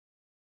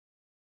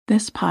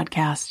This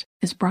podcast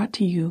is brought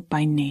to you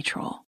by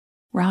Natrol.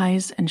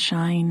 Rise and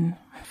shine,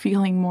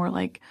 feeling more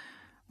like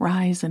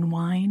rise and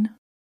wine?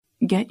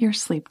 Get your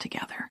sleep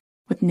together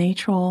with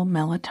Natrol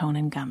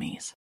melatonin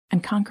gummies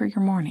and conquer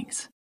your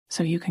mornings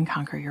so you can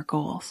conquer your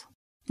goals.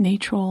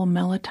 Natrol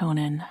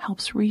melatonin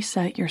helps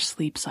reset your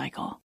sleep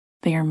cycle.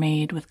 They are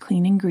made with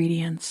clean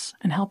ingredients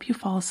and help you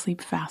fall asleep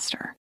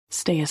faster,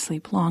 stay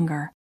asleep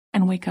longer,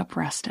 and wake up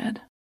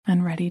rested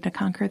and ready to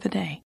conquer the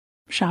day.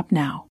 Shop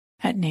now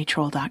at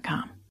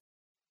natrol.com.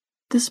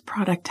 This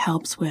product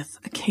helps with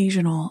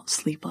occasional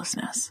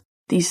sleeplessness.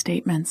 These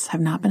statements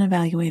have not been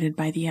evaluated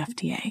by the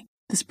FDA.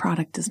 This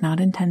product is not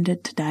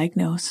intended to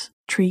diagnose,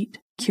 treat,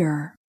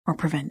 cure, or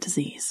prevent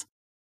disease.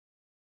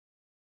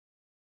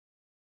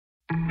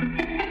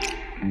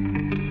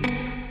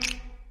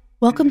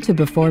 Welcome to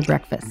Before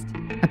Breakfast,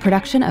 a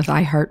production of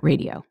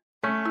iHeartRadio.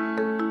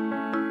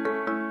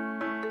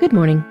 Good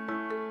morning.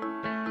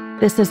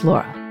 This is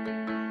Laura.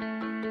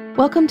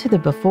 Welcome to the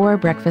Before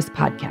Breakfast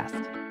podcast.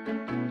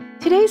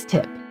 Today's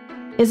tip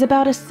is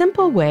about a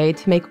simple way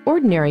to make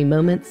ordinary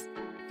moments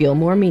feel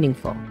more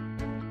meaningful.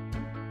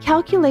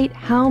 Calculate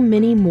how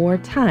many more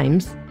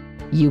times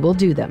you will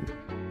do them.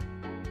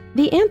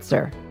 The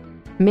answer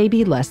may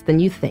be less than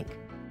you think,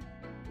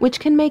 which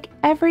can make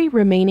every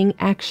remaining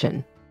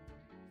action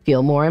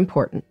feel more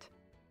important.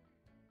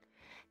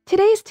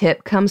 Today's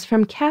tip comes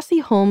from Cassie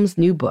Holmes'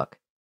 new book,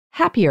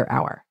 Happier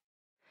Hour: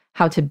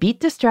 How to Beat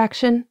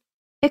Distraction,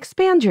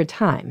 Expand Your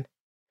Time,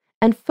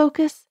 and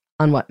Focus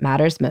on what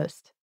matters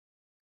most.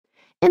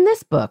 In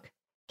this book,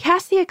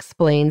 Cassie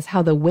explains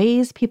how the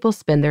ways people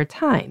spend their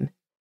time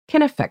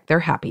can affect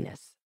their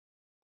happiness.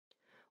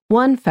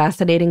 One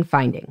fascinating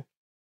finding: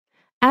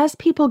 as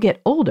people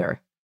get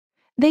older,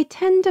 they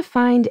tend to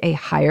find a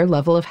higher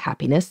level of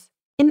happiness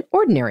in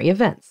ordinary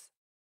events.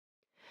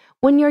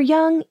 When you're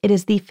young, it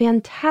is the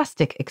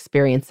fantastic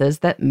experiences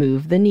that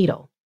move the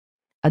needle.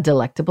 A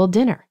delectable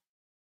dinner,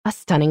 a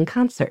stunning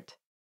concert,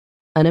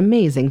 an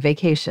amazing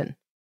vacation.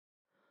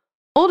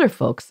 Older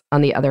folks, on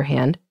the other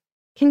hand,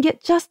 can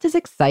get just as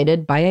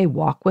excited by a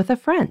walk with a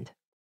friend.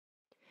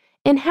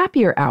 In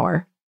Happier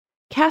Hour,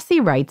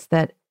 Cassie writes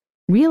that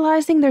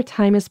realizing their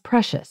time is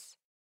precious,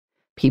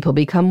 people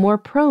become more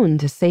prone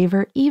to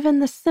savor even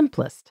the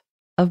simplest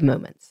of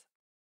moments.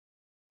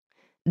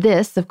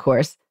 This, of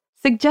course,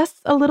 suggests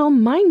a little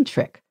mind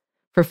trick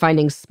for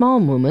finding small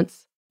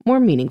moments more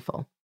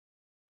meaningful.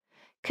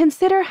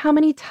 Consider how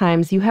many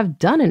times you have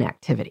done an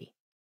activity,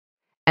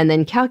 and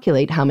then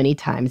calculate how many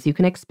times you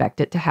can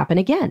expect it to happen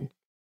again.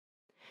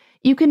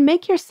 You can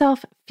make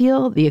yourself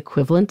feel the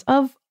equivalent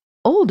of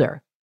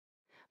older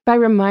by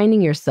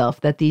reminding yourself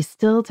that the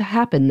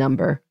still-to-happen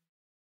number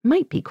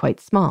might be quite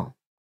small.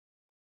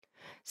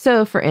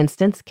 So, for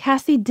instance,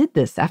 Cassie did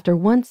this after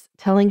once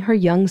telling her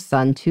young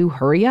son to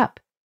hurry up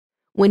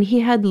when he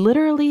had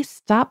literally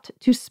stopped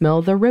to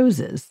smell the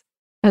roses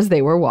as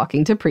they were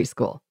walking to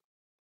preschool.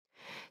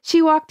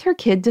 She walked her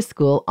kid to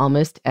school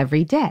almost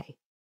every day,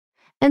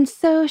 and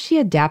so she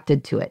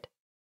adapted to it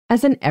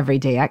as an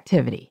everyday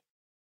activity.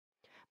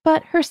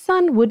 But her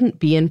son wouldn't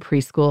be in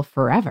preschool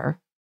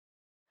forever.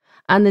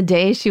 On the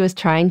day she was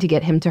trying to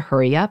get him to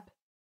hurry up,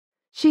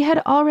 she had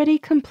already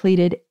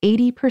completed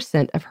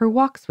 80% of her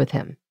walks with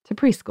him to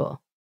preschool.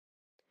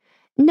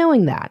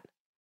 Knowing that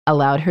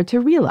allowed her to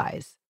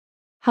realize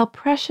how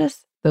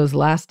precious those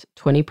last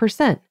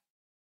 20%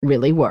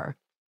 really were.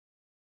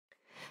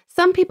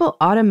 Some people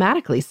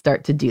automatically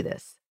start to do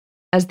this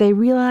as they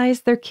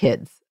realize their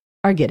kids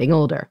are getting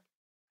older.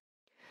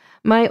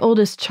 My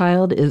oldest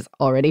child is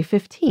already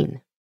 15.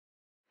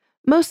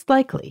 Most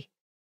likely,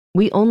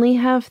 we only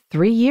have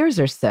 3 years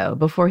or so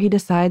before he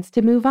decides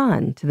to move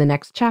on to the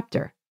next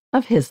chapter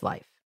of his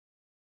life.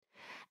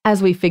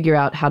 As we figure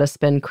out how to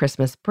spend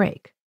Christmas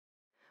break,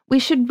 we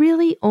should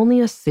really only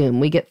assume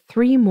we get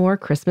 3 more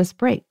Christmas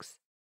breaks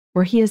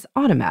where he is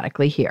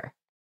automatically here.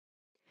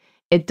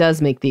 It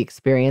does make the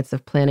experience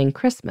of planning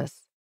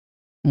Christmas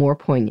more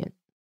poignant.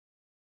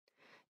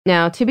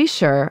 Now, to be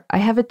sure, I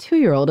have a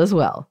 2-year-old as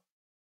well,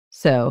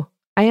 so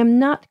I am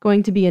not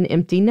going to be an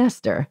empty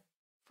nester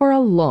for a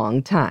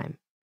long time.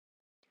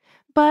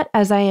 But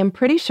as I am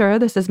pretty sure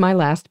this is my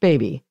last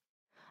baby,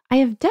 I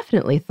have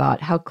definitely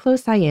thought how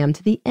close I am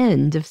to the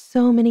end of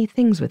so many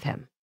things with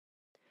him.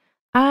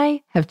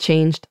 I have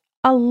changed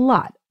a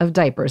lot of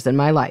diapers in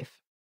my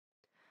life.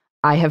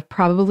 I have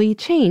probably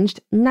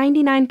changed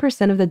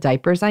 99% of the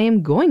diapers I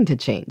am going to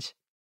change,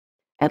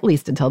 at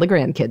least until the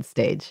grandkids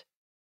stage.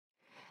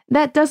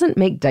 That doesn't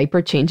make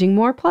diaper changing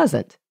more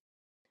pleasant,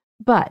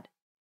 but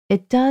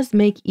it does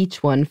make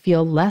each one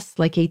feel less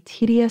like a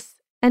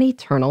tedious and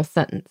eternal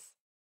sentence.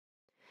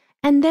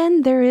 And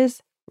then there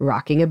is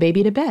rocking a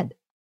baby to bed.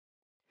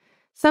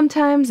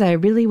 Sometimes I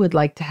really would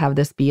like to have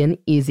this be an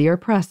easier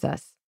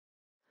process,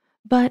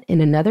 but in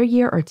another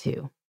year or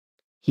two,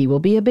 he will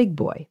be a big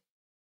boy,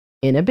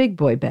 in a big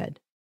boy bed,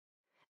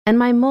 and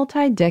my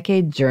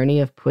multi-decade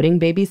journey of putting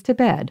babies to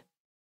bed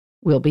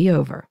will be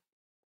over.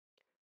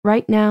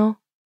 Right now,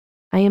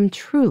 I am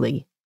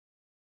truly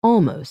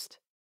almost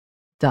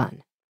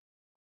done.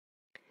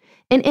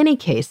 In any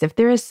case, if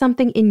there is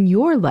something in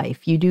your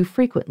life you do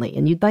frequently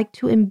and you'd like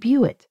to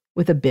imbue it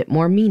with a bit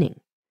more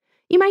meaning,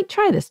 you might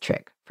try this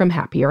trick from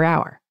Happier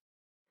Hour.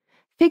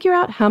 Figure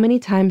out how many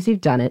times you've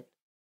done it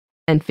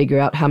and figure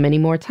out how many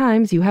more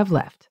times you have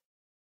left.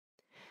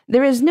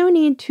 There is no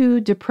need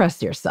to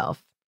depress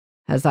yourself,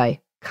 as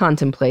I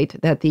contemplate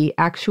that the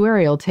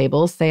actuarial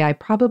tables say I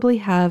probably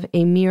have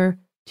a mere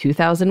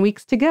 2,000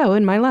 weeks to go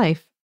in my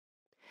life.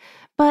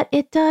 But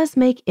it does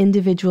make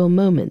individual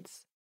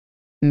moments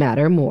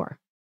matter more.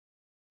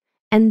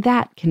 And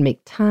that can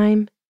make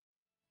time,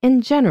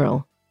 in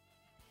general,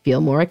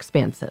 feel more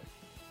expansive.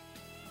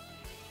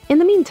 In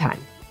the meantime,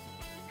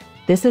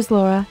 this is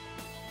Laura.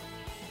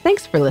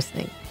 Thanks for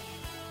listening.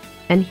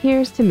 And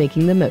here's to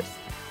making the most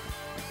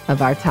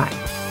of our time.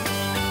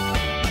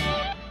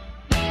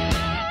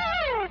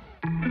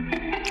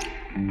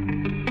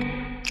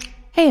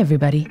 Hey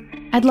everybody,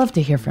 I'd love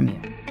to hear from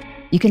you.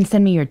 You can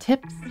send me your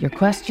tips, your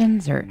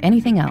questions, or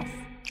anything else.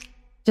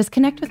 Just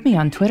connect with me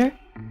on Twitter,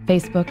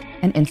 Facebook,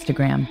 and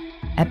Instagram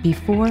at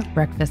Before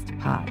Breakfast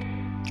Pod.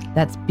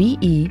 That's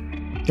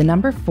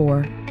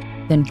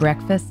BE4, then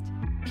breakfast,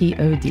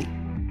 POD.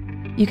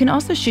 You can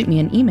also shoot me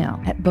an email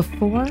at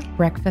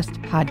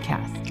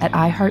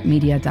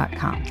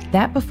beforebreakfastpodcast@iheartmedia.com.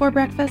 That Before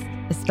Breakfast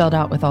is spelled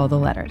out with all the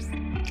letters.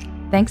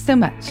 Thanks so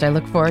much. I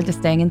look forward to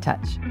staying in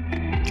touch.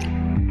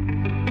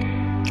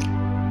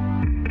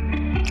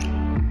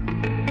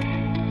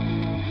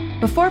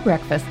 Before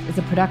Breakfast is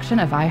a production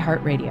of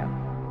iHeartRadio.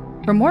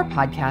 For more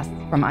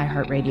podcasts from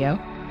iHeartRadio,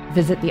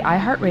 visit the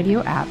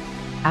iHeartRadio app,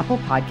 Apple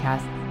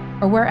Podcasts,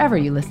 or wherever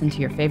you listen to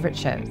your favorite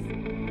shows.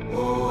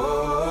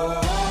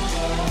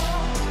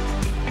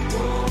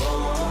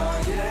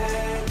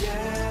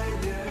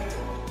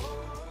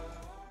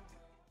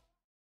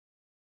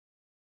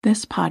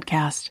 This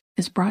podcast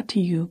is brought to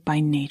you by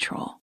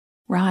Natrol.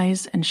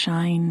 Rise and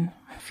shine,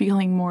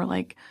 feeling more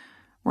like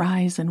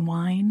rise and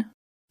wine.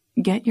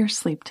 Get your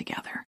sleep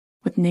together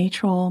with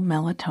Natrol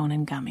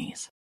melatonin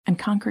gummies and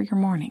conquer your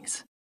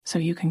mornings so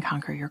you can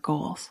conquer your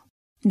goals.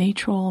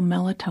 Natrol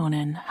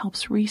melatonin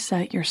helps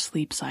reset your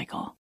sleep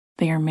cycle.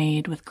 They are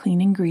made with clean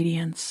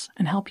ingredients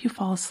and help you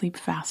fall asleep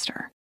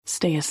faster,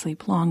 stay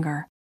asleep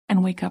longer,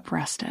 and wake up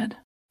rested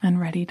and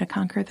ready to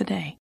conquer the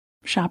day.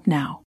 Shop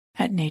now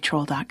at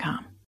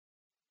Natrol.com.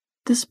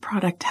 This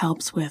product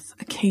helps with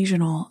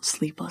occasional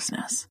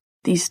sleeplessness.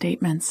 These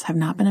statements have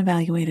not been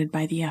evaluated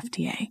by the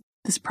FDA.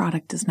 This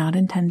product is not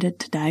intended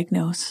to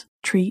diagnose,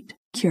 treat,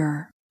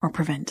 cure, or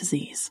prevent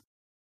disease.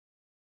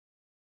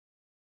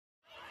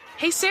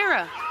 Hey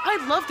Sarah, I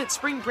love that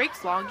spring break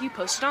vlog you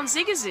posted on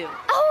Zigazoo.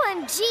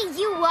 OMG,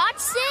 you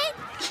watched it?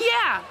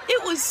 Yeah,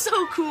 it was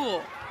so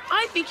cool.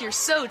 I think you're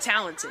so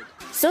talented.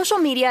 Social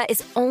media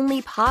is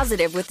only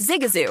positive with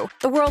Zigazoo,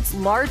 the world's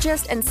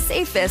largest and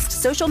safest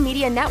social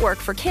media network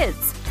for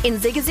kids. In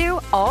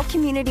Zigazoo, all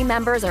community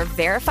members are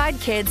verified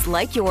kids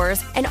like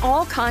yours, and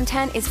all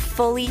content is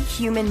fully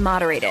human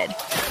moderated.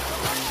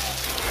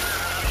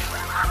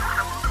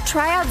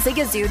 Try out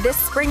Zigazoo this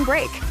spring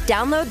break.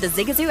 Download the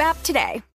Zigazoo app today.